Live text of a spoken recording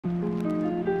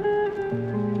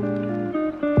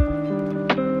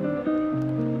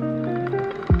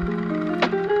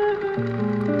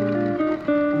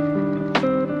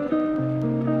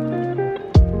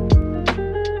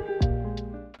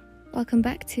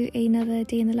welcome back to another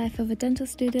day in the life of a dental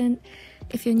student.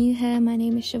 If you're new here, my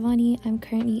name is Shivani. I'm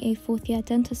currently a 4th year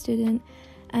dental student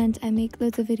and I make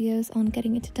loads of videos on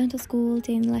getting into dental school,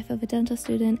 day in the life of a dental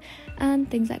student, and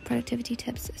things like productivity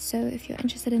tips. So if you're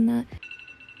interested in that,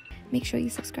 make sure you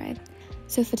subscribe.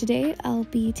 So for today, I'll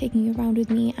be taking you around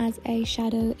with me as I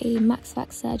shadow a max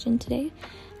fax surgeon today.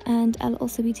 And I'll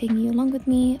also be taking you along with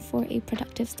me for a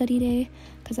productive study day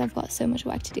because I've got so much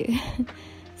work to do.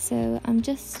 So I'm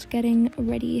just getting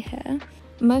ready here.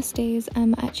 Most days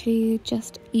I'm actually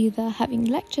just either having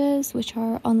lectures, which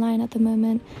are online at the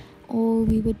moment, or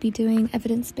we would be doing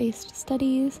evidence-based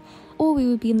studies, or we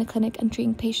would be in the clinic and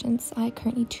treating patients. I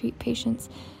currently treat patients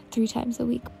 3 times a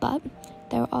week, but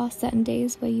there are certain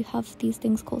days where you have these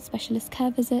things called specialist care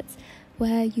visits,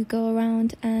 where you go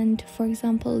around and, for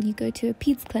example, you go to a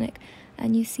peds clinic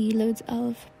and you see loads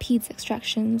of peds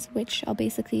extractions, which are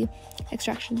basically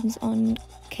extractions on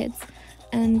kids.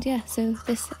 And yeah, so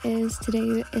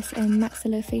today is a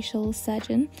maxillofacial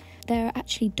surgeon. They're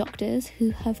actually doctors who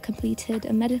have completed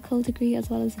a medical degree as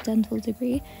well as a dental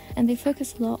degree, and they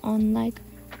focus a lot on like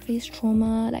face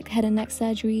trauma, like head and neck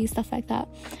surgery, stuff like that.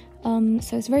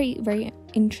 So it's very, very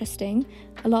interesting.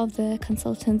 A lot of the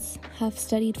consultants have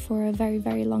studied for a very,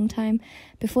 very long time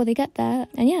before they get there,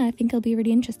 and yeah, I think it'll be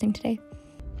really interesting today.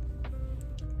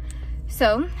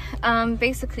 So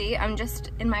basically I'm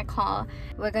just in my car.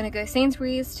 We're gonna go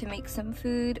Sainsbury's to make some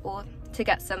food, or to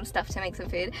get some stuff to make some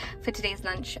food for today's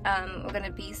lunch. We're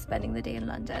gonna be spending the day in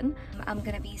London. I'm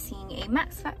gonna be seeing a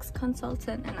max fax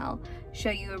consultant and I'll show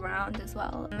you around as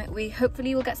well. We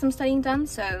hopefully will get some studying done,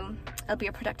 so it'll be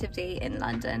a productive day in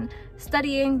London,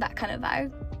 studying, that kind of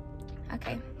vibe.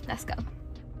 Okay, let's go.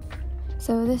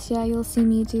 So this year you'll see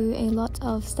me do a lot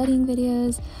of studying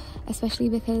videos, especially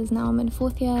because now I'm in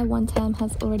 4th year, 1 term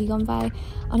has already gone by.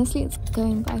 Honestly, it's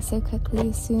going by so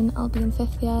quickly. Soon I'll be in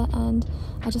 5th year and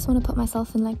I just want to put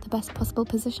myself in like the best possible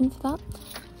position for that.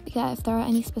 But yeah, if there are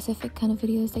any specific kind of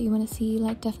videos that you want to see,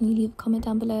 like definitely leave a comment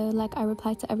down below. Like I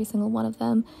reply to every single one of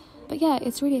them. But yeah,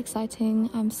 it's really exciting.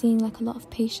 I'm seeing like a lot of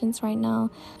patients right now,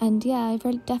 and yeah, I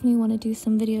definitely want to do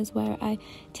some videos where I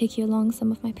take you along some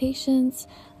of my patients,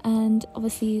 and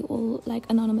obviously all like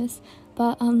anonymous.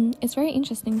 But it's very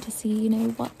interesting to see, you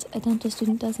know, what a dental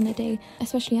student does in a day,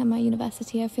 especially at my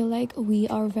university. I feel like we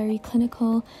are very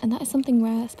clinical, and that is something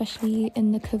rare, especially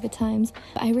in the COVID times.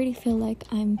 But I really feel like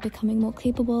I'm becoming more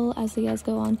capable as the years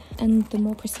go on, and the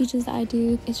more procedures that I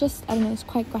do, it's just, I don't know, it's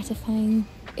quite gratifying.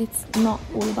 It's not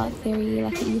all about theory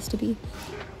like it used to be.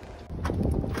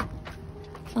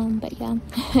 But yeah,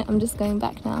 I'm just going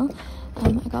back now.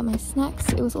 I got my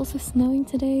snacks. It was also snowing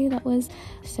today. That was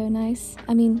so nice.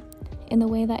 I mean, in the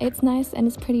way that it's nice and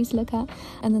it's pretty to look at,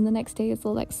 and then the next day it's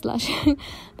all like slush.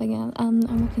 But yeah, I'm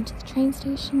walking to the train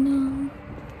station now.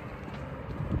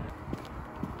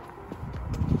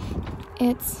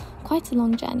 It's quite a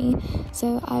long journey,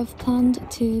 so I've planned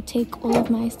to take all of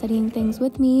my studying things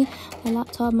with me, my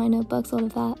laptop, my notebooks, all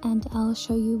of that, and I'll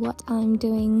show you what I'm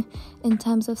doing in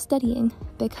terms of studying,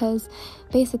 because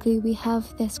basically we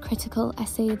have this critical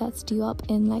essay that's due up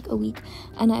in like a week,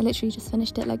 and I literally just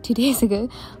finished it like 2 days ago.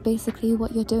 Basically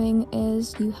what you're doing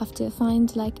is you have to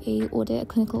find like a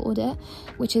clinical audit,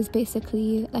 which is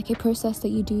basically like a process that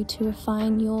you do to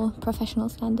refine your professional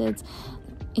standards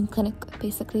in clinic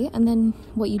basically. And then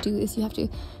what you do is you have to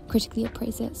critically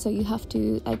appraise it. So you have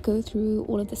to like go through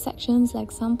all of the sections,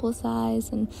 like sample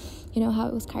size and, you know, how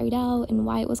it was carried out and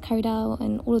why it was carried out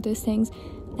and all of those things,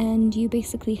 and you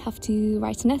basically have to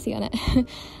write an essay on it.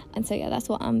 And so yeah, that's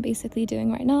what I'm basically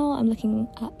doing right now. I'm looking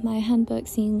at my handbook,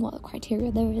 seeing what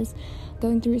criteria there is,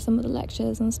 going through some of the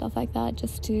lectures and stuff like that,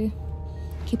 just to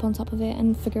keep on top of it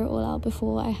and figure it all out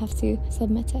before I have to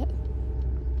submit it.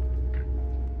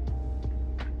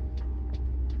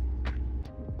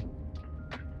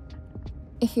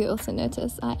 If you also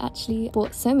notice, I actually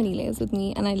bought so many layers with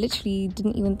me, and I literally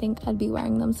didn't even think I'd be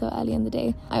wearing them so early in the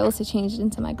day. I also changed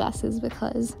into my glasses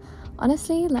because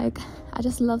honestly, like, I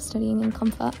just love studying in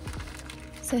comfort.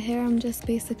 So here I'm just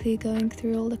basically going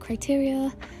through all the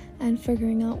criteria and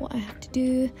figuring out what I have to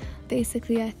do.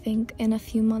 Basically, I think in a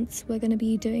few months we're going to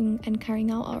be doing and carrying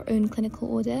out our own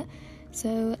clinical audit.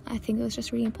 So I think it was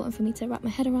just really important for me to wrap my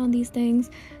head around these things,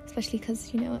 especially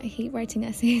because, you know, I hate writing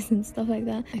essays and stuff like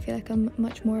that. I feel like I'm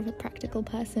much more of a practical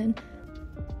person.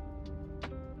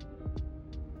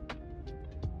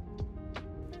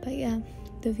 But yeah,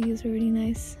 the views are really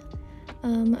nice.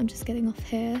 I'm just getting off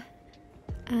here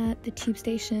at the tube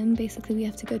station. Basically, we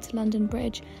have to go to London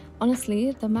Bridge.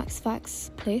 Honestly, the Max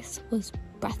Fax place was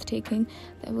breathtaking.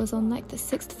 It was on like the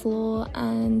 6th floor,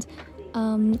 and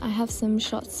I have some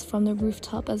shots from the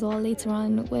rooftop as well later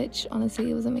on, which honestly,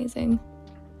 it was amazing.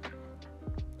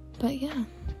 But yeah,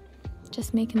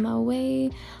 just making my way.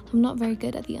 I'm not very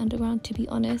good at the underground, to be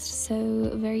honest,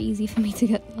 so very easy for me to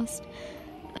get lost.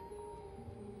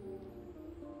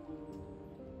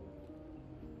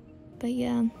 But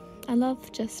yeah, I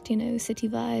love just, you know, city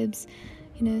vibes,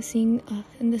 you know, seeing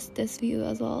in this view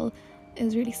as well. It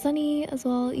was really sunny as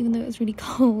well, even though it was really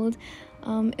cold.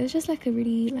 It was just like a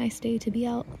really nice day to be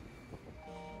out.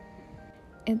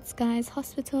 It's Guy's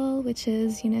Hospital, which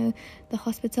is, you know, the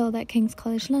hospital that King's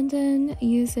College London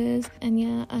uses. And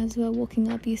yeah, as we're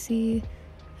walking up, you see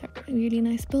a really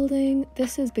nice building.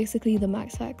 This is basically the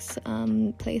Max Facts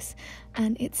place,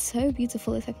 and it's so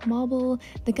beautiful. It's like marble.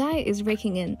 The guy is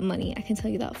raking in money, I can tell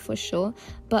you that for sure,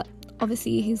 but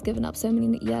obviously he's given up so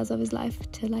many years of his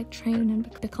life to like train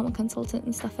and become a consultant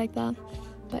and stuff like that.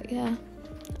 But yeah,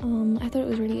 I thought it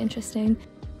was really interesting.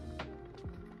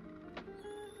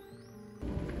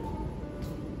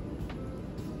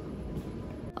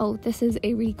 Oh, this is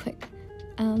a really quick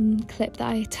clip that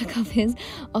I took of his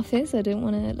office. I didn't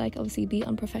want to like obviously be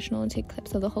unprofessional and take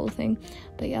clips of the whole thing,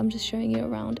 but yeah, I'm just showing you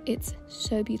around. It's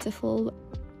so beautiful.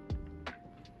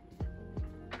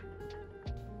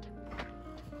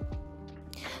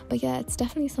 But yeah, it's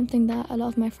definitely something that a lot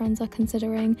of my friends are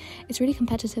considering. It's really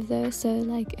competitive though, so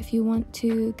like if you want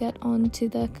to get on to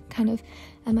the kind of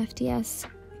MFDS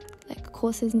like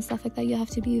courses and stuff like that, you have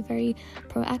to be very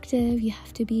proactive. You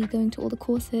have to be going to all the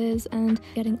courses and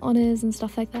getting honours and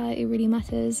stuff like that. It really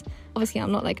matters. Obviously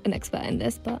I'm not like an expert in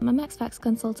this, but my Max Facts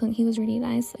consultant, he was really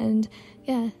nice, and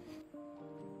yeah.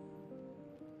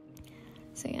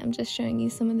 So yeah, I'm just showing you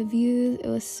some of the views. It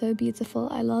was so beautiful.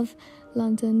 I love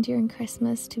London during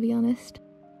Christmas, to be honest.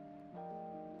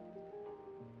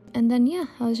 And then yeah,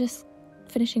 I was just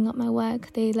finishing up my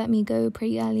work. They let me go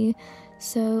pretty early.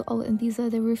 So, oh, and these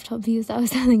are the rooftop views that I was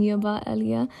telling you about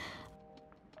earlier.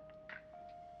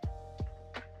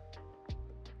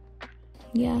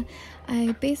 Yeah,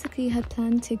 I basically had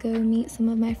planned to go meet some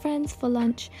of my friends for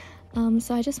lunch.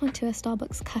 So I just went to a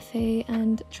Starbucks cafe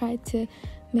and tried to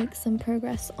make some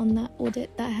progress on that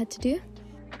audit that I had to do.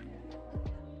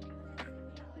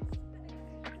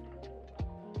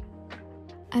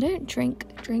 I don't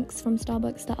drink drinks from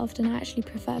Starbucks that often. I actually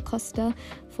prefer Costa.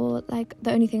 For like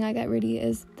the only thing I get really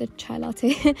is the chai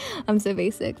latte. I'm so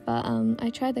basic, but I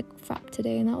tried the frap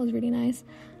today and that was really nice.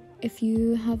 If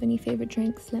you have any favorite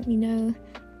drinks, let me know,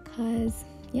 because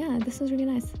yeah, this was really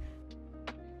nice.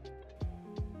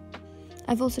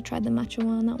 I've also tried the matcha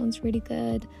one. That one's really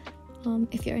good,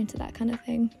 if you're into that kind of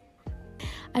thing.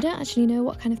 I don't actually know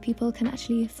what kind of people can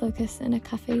actually focus in a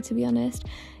cafe, to be honest.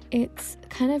 It's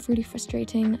kind of really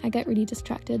frustrating. I get really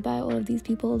distracted by all of these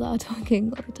people that are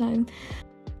talking all the time.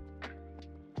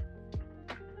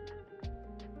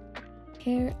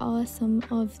 Here are some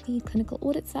of the clinical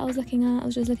audits that I was looking at. I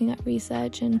was just looking at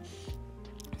research and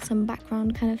some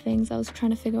background kind of things. I was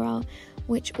trying to figure out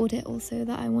which audit also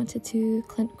that I wanted to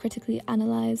critically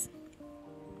analyze.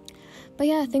 But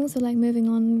yeah, things were like moving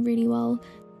on really well.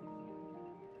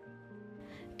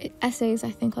 Essays,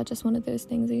 I think, are just one of those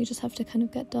things that you just have to kind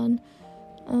of get done.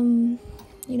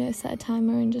 You know, set a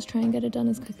timer and just try and get it done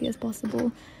as quickly as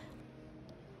possible.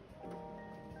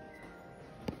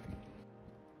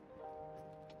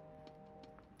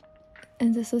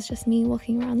 And this was just me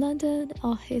walking around London.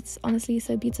 Oh, it's honestly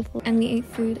so beautiful. And we ate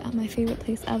food at my favourite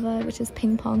place ever, which is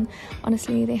Ping Pong.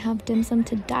 Honestly, they have dim sum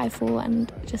to die for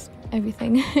and just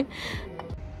everything.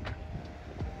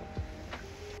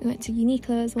 We went to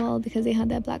Uniqlo as well because they had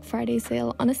their Black Friday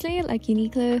sale. Honestly, like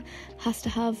Uniqlo has to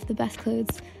have the best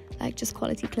clothes, like just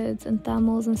quality clothes and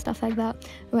thermals and stuff like that.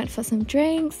 We went for some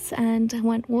drinks and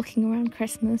went walking around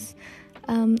Christmas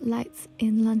lights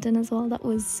in London as well. That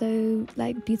was so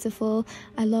like beautiful.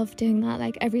 I love doing that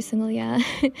like every single year.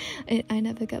 I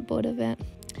never get bored of it.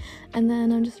 And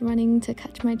then I'm just running to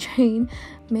catch my train.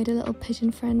 Made a little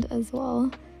pigeon friend as well.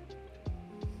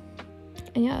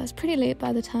 And yeah, it was pretty late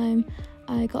by the time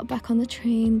I got back on the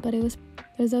train, but it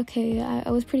was okay. I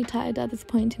was pretty tired at this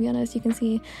point, to be honest. You can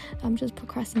see I'm just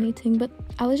procrastinating, but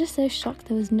I was just so shocked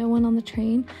there was no one on the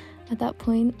train at that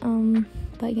point.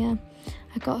 But yeah,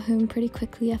 I got home pretty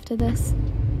quickly after this.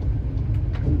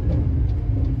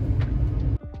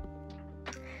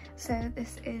 So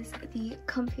this is the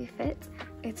comfy fit.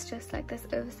 It's just like this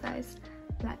oversized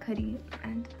black hoodie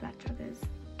and black joggers.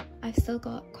 I've still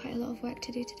got quite a lot of work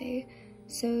to do today,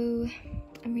 so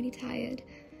I'm really tired.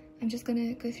 I'm just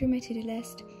gonna go through my to-do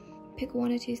list, pick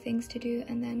 1 or 2 things to do,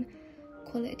 and then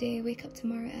call it a day, wake up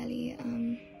tomorrow early.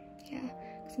 Yeah,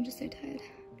 because I'm just so tired.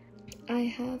 I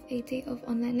have a day of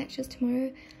online lectures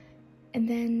tomorrow, and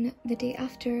then the day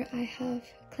after I have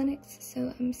clinics,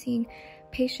 so I'm seeing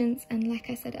patience, and like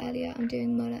I said earlier, I'm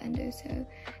doing molar endo, so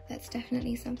that's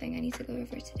definitely something I need to go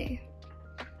over today.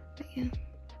 But yeah,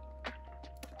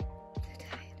 so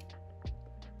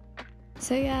tired.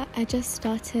 So yeah, I just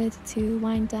started to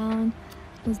wind down.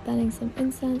 I was burning some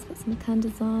incense, put some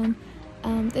candles on.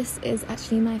 This is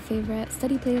actually my favourite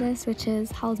study playlist, which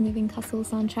is Howl's Moving Castle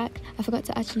soundtrack. I forgot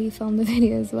to actually film the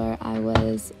videos where I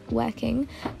was working,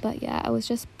 but yeah, I was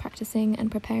just practicing and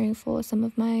preparing for some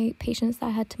of my patients that I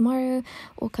had tomorrow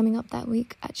or coming up that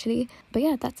week actually. But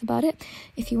yeah, that's about it.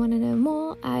 If you want to know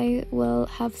more, I will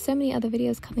have so many other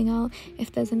videos coming out.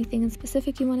 If there's anything in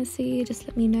specific you want to see, just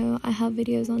let me know. I have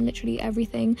videos on literally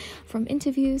everything from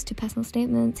interviews to personal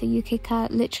statement to UCAT,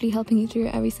 literally helping you through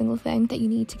every single thing that you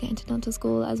need to get into dental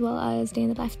school, as well as day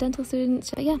in the life of dental students.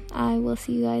 So yeah, I will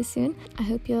see you guys soon. I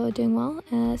hope you're doing well.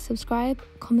 Subscribe,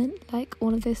 comment, like,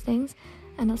 all of those things,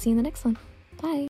 and I'll see you in the next one. Bye.